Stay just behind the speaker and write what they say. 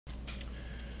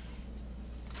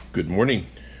Good morning.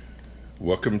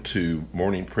 Welcome to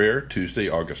morning prayer, Tuesday,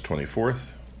 August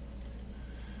 24th.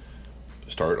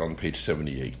 Start on page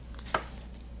 78.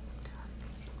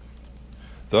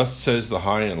 Thus says the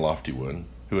high and lofty one,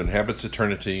 who inhabits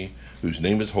eternity, whose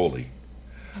name is holy.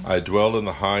 I dwell in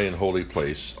the high and holy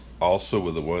place, also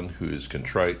with the one who is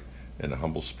contrite and a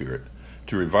humble spirit,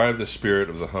 to revive the spirit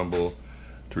of the humble,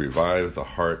 to revive the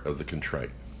heart of the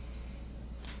contrite.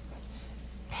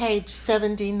 Page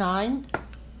 79,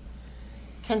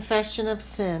 Confession of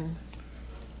Sin.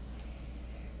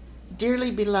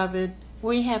 Dearly beloved,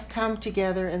 we have come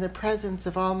together in the presence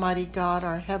of Almighty God,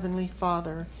 our Heavenly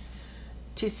Father,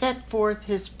 to set forth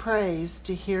His praise,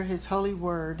 to hear His holy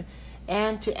word,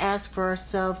 and to ask for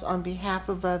ourselves on behalf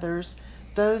of others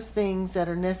those things that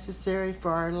are necessary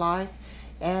for our life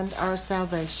and our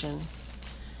salvation.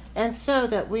 And so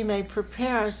that we may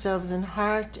prepare ourselves in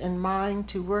heart and mind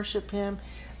to worship Him,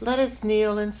 let us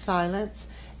kneel in silence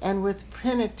and with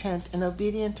penitent and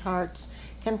obedient hearts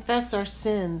confess our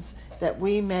sins, that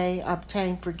we may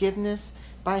obtain forgiveness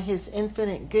by His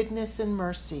infinite goodness and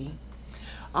mercy.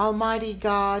 Almighty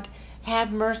God,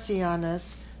 have mercy on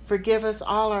us, forgive us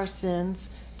all our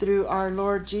sins through our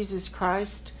Lord Jesus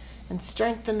Christ, and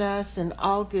strengthen us in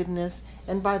all goodness,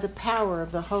 and by the power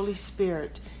of the Holy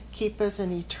Spirit, keep us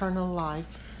in eternal life.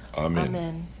 Amen.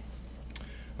 Amen.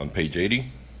 On page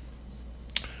 80,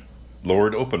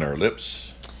 Lord, open our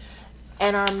lips,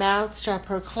 and our mouths shall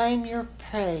proclaim your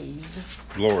praise.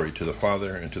 Glory to the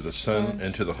Father, and to the Son,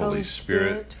 and to the Holy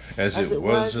Spirit, as it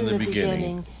was in the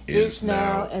beginning, is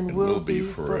now, and will be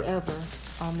forever.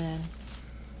 Amen.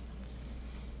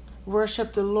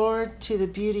 Worship the Lord to the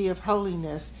beauty of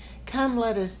holiness. Come,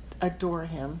 let us adore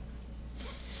Him.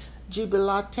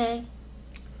 Jubilate,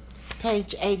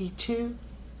 page 82.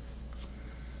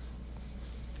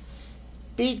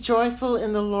 Be joyful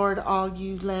in the Lord, all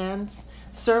you lands.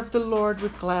 Serve the Lord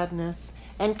with gladness,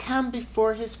 and come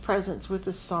before His presence with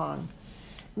a song.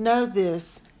 Know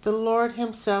this, the Lord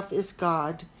Himself is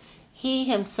God. He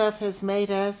Himself has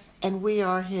made us, and we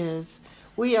are His.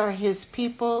 We are His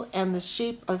people and the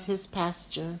sheep of His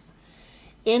pasture.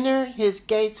 Enter His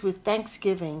gates with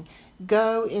thanksgiving.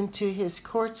 Go into His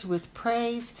courts with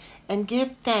praise, and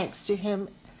give thanks to Him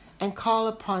and call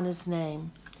upon His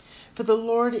name. For the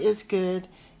Lord is good,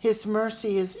 His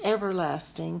mercy is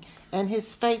everlasting, and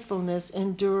His faithfulness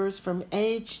endures from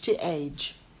age to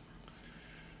age.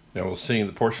 Now we'll sing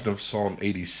the portion of Psalm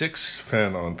 86,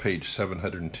 found on page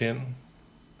 710.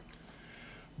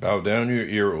 Bow down your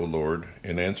ear, O Lord,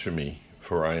 and answer me,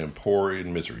 for I am poor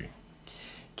in misery.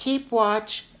 Keep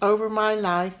watch over my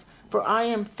life, for I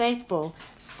am faithful.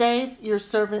 Save your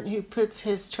servant who puts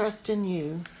his trust in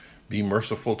you. Be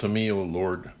merciful to me, O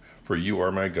Lord, for you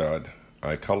are my God.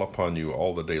 I call upon you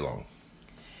all the day long.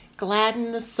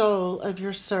 Gladden the soul of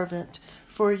your servant,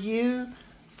 for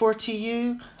to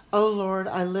you, O Lord,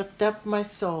 I lift up my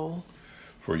soul.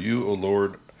 For you, O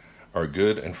Lord, are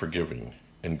good and forgiving,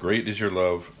 and great is your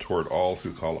love toward all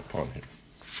who call upon Him.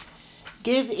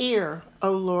 Give ear,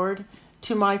 O Lord,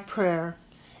 to my prayer,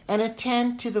 and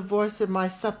attend to the voice of my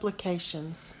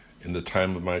supplications. In the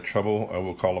time of my trouble I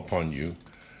will call upon you,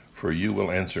 for you will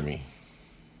answer me.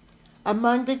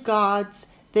 Among the gods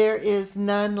there is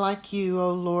none like you,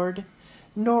 O Lord,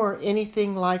 nor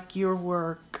anything like your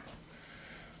work.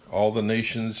 All the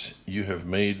nations you have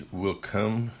made will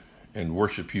come and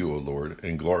worship you, O Lord,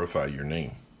 and glorify your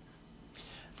name.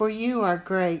 For you are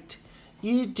great.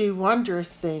 You do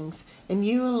wondrous things, and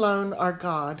you alone are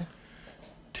God.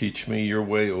 Teach me your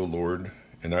way, O Lord,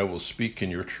 and I will speak in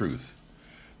your truth.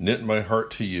 Knit my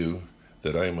heart to you,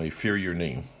 that I may fear your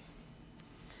name.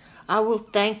 I will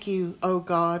thank you, O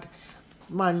God,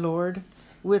 my Lord,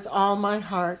 with all my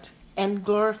heart, and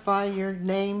glorify your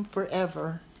name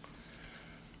forever.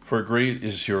 For great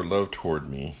is your love toward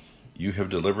me. You have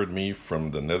delivered me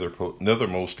from the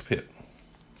nethermost pit.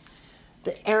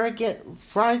 The arrogant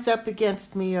rise up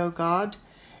against me, O God,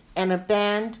 and a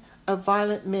band of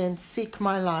violent men seek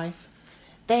my life.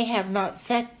 They have not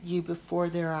set you before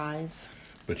their eyes.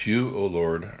 But you, O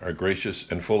Lord, are gracious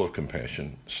and full of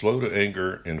compassion, slow to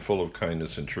anger and full of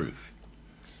kindness and truth.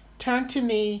 Turn to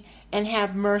me and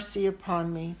have mercy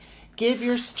upon me. Give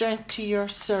your strength to your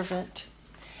servant,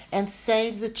 and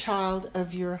save the child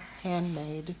of your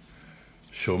handmaid.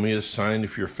 Show me a sign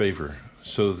of your favor,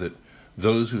 so that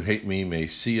those who hate me may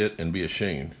see it and be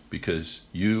ashamed, because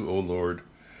you, O Lord,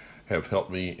 have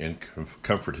helped me and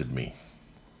comforted me.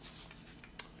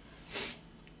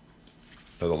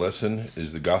 Now the lesson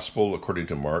is the Gospel according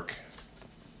to Mark,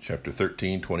 chapter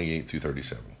 13, 28 through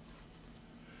 37.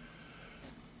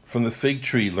 From the fig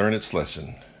tree learn its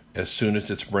lesson. as soon as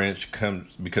its branch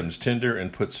becomes tender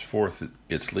and puts forth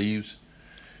its leaves,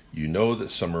 you know that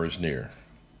summer is near.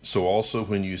 So also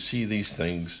when you see these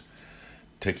things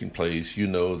taking place, you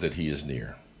know that he is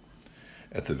near.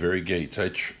 At the very gates,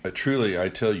 truly I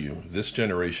tell you, this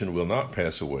generation will not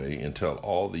pass away until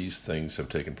all these things have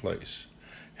taken place.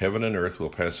 Heaven and earth will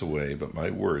pass away, but my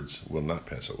words will not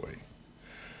pass away.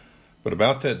 But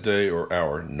about that day or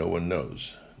hour no one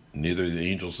knows, neither the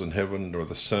angels in heaven nor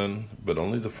the Son, but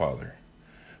only the Father.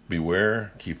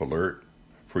 Beware, keep alert,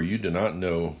 for you do not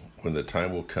know when the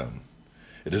time will come.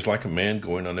 It is like a man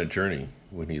going on a journey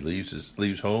when he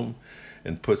leaves home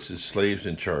and puts his slaves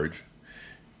in charge,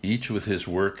 each with his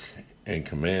work, and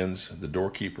commands the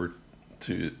doorkeeper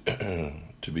to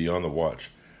be on the watch.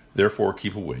 Therefore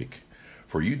keep awake,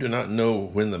 for you do not know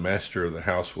when the master of the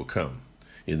house will come,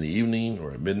 in the evening,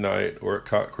 or at midnight, or at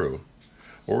cockcrow,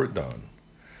 or at dawn.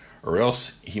 Or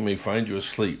else he may find you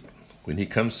asleep. When he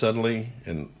comes suddenly,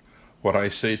 and what I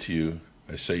say to you,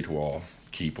 I say to all,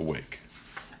 keep awake.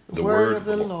 The word of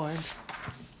the Lord.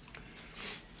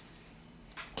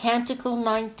 Canticle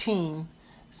 19,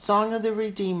 Song of the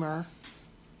Redeemer.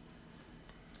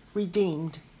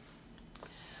 Redeemed.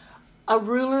 A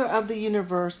ruler of the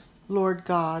universe, Lord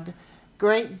God,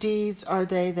 great deeds are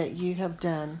they that you have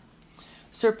done,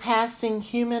 surpassing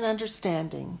human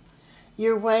understanding.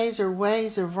 Your ways are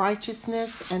ways of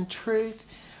righteousness and truth,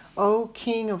 O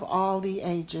King of all the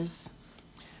ages.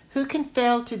 Who can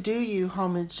fail to do you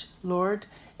homage, Lord,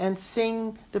 and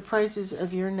sing the praises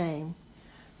of your name?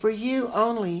 For you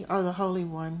only are the Holy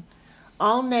One.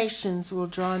 All nations will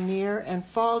draw near and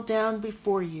fall down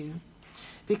before you,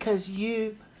 because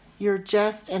your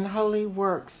just and holy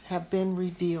works have been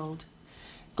revealed.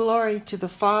 Glory to the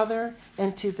Father,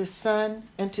 and to the Son,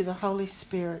 and to the Holy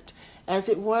Spirit, as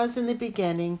it was in the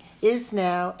beginning, is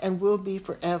now, and will be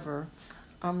forever.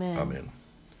 Amen. Amen.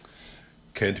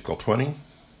 Canticle 20.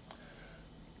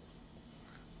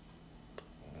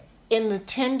 In the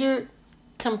tender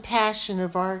compassion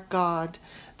of our God,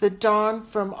 the dawn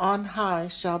from on high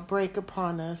shall break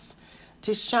upon us,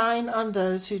 to shine on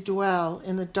those who dwell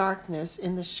in the darkness,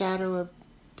 in the shadow of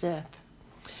death,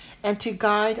 and to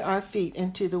guide our feet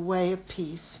into the way of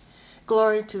peace.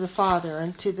 Glory to the Father,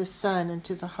 and to the Son, and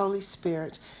to the Holy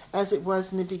Spirit, as it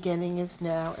was in the beginning, is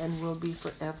now, and will be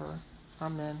forever.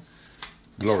 Amen.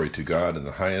 Glory to God in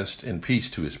the highest, and peace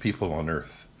to his people on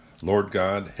earth. Lord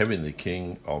God, heavenly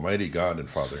King, almighty God and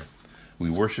Father, we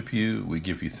worship you, we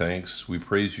give you thanks, we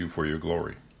praise you for your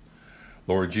glory.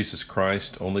 Lord Jesus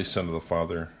Christ, only Son of the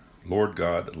Father, Lord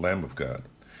God, Lamb of God,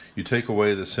 you take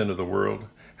away the sin of the world,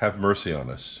 have mercy on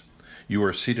us. You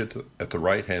are seated at the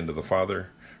right hand of the Father,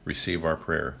 receive our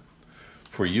prayer.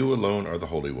 For you alone are the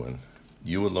Holy One,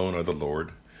 you alone are the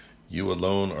Lord, you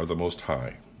alone are the Most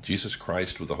High, Jesus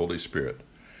Christ with the Holy Spirit,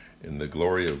 in the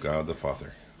glory of God the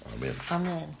Father. Amen.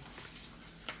 Amen.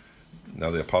 Now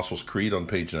the Apostles' Creed on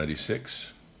page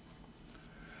 96.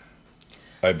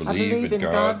 I believe in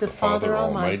God the Father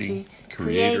Almighty,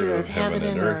 creator of heaven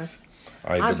and earth.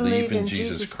 I believe in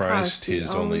Jesus Christ, his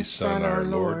only Son, our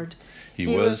Lord. He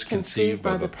was conceived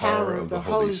by the power of the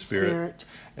Holy Spirit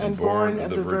and born of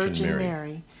the Virgin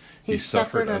Mary. He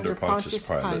suffered under Pontius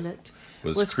Pilate,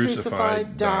 was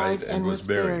crucified, died, and was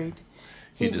buried.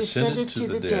 He descended to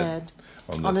the dead.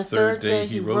 On the third day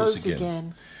he rose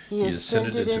again. He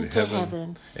ascended into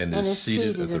heaven and is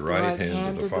seated at the right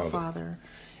hand of the Father.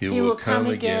 He will come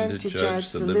again to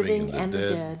judge the living and the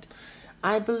dead.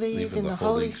 I believe in the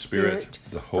Holy Spirit,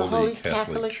 the Holy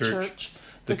Catholic Church,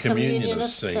 the communion of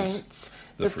saints,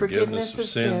 the forgiveness of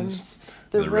sins,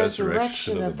 the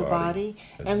resurrection of the body,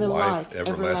 and the life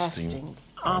everlasting.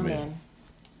 Amen.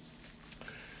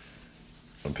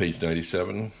 On page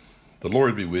 97, the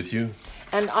Lord be with you.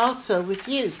 And also with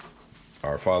you.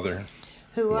 Our Father,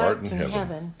 who art in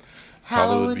heaven,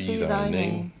 hallowed be thy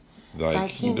name. Thy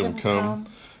kingdom come,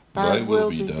 thy will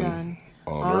be done,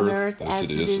 on earth as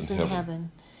it is in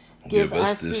heaven. Give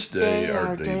us this day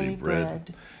our daily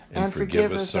bread, and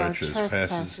forgive us our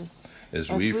trespasses, as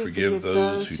we forgive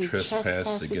those who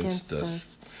trespass against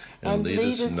us. And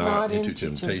lead us not into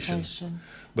temptation,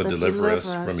 but deliver us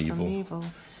from evil.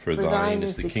 For thine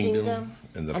is the kingdom,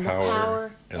 and the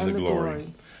power, and the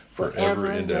glory, forever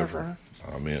and ever.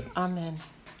 Amen. Amen.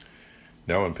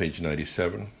 Now on page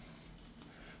 97.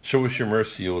 Show us your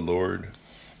mercy, O Lord.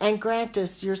 And grant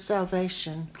us your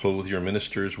salvation. Clothe your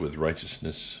ministers with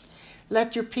righteousness.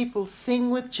 Let your people sing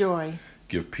with joy.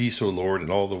 Give peace, O Lord, in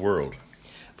all the world.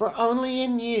 For only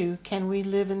in you can we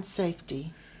live in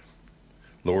safety.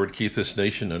 Lord, keep this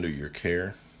nation under your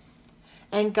care.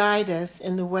 And guide us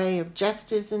in the way of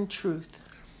justice and truth.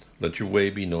 Let your way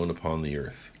be known upon the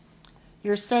earth.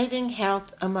 your saving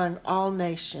health among all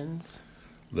nations.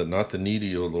 Let not the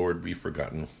needy, O Lord, be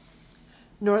forgotten,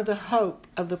 nor the hope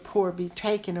of the poor be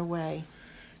taken away.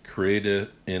 Create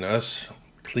in us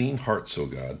clean hearts, O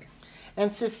God,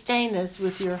 and sustain us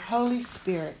with your Holy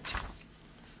Spirit.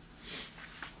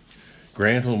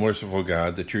 Grant, O merciful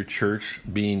God, that your church,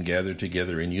 being gathered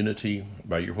together in unity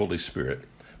by your Holy Spirit,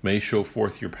 may show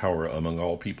forth your power among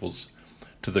all peoples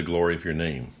to the glory of your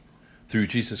name. Through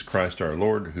Jesus Christ our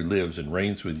Lord, who lives and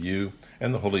reigns with you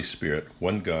and the Holy Spirit,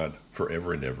 one God,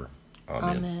 forever and ever.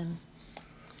 Amen. Amen.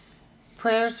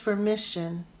 Prayers for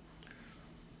mission.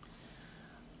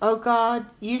 O God,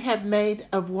 you have made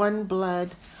of one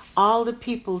blood all the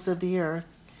peoples of the earth,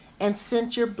 and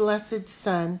sent your blessed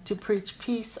Son to preach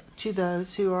peace to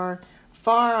those who are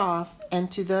far off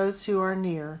and to those who are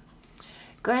near.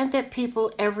 Grant that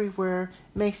people everywhere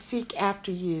may seek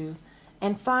after you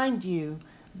and find you.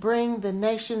 Bring the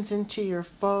nations into your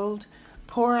fold.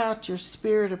 Pour out your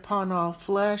Spirit upon all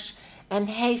flesh, and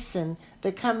hasten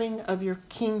the coming of your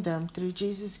kingdom through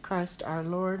Jesus Christ our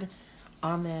Lord.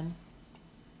 Amen.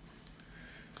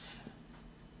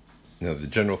 Now the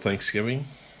general thanksgiving.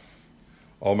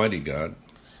 Almighty God,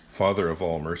 Father of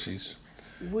all mercies,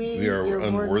 we are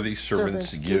unworthy servants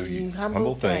to give you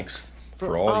humble thanks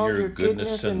for all your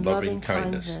goodness and loving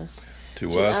kindness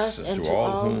to us and to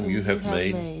all whom you have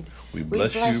made. We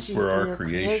bless you for our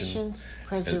creation,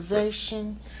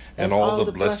 preservation, and all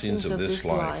the blessings of this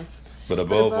life, but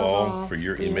above all for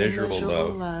your immeasurable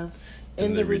love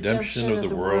in the redemption of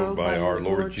the world by our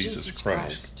Lord Jesus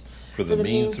Christ, for the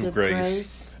means of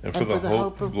grace and for the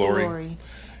hope of glory.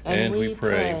 And we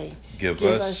pray, give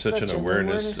us such an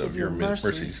awareness of your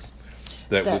mercies,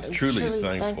 that with truly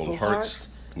thankful hearts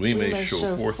we may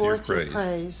show forth your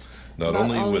praise, not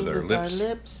only with our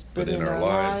lips, but in our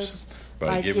lives,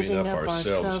 by giving up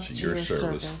ourselves to your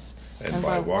service, and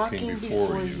by walking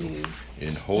before you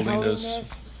in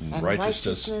holiness and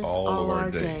righteousness all of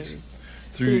our days.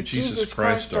 Through Jesus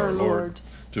Christ our Lord,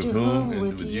 to whom and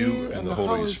with you and the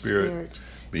Holy Spirit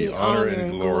be honor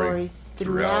and glory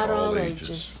throughout all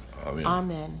ages. Amen.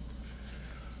 Amen.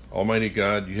 Almighty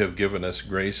God, you have given us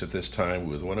grace at this time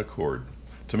with one accord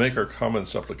to make our common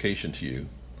supplication to you,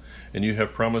 and you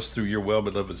have promised through your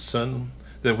well-beloved Son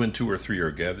that when 2 or 3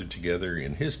 are gathered together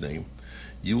in his name,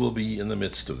 you will be in the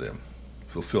midst of them.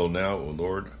 Fulfill now, O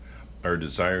Lord, our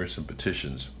desires and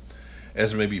petitions,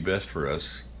 as may be best for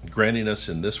us, granting us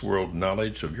in this world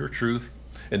knowledge of your truth,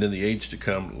 and in the age to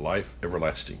come life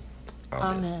everlasting.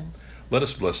 Amen. Amen. Let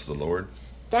us bless the Lord.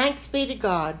 Thanks be to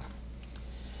God.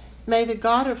 May the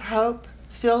God of hope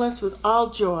fill us with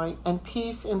all joy and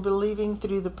peace in believing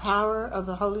through the power of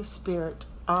the Holy Spirit.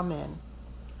 Amen.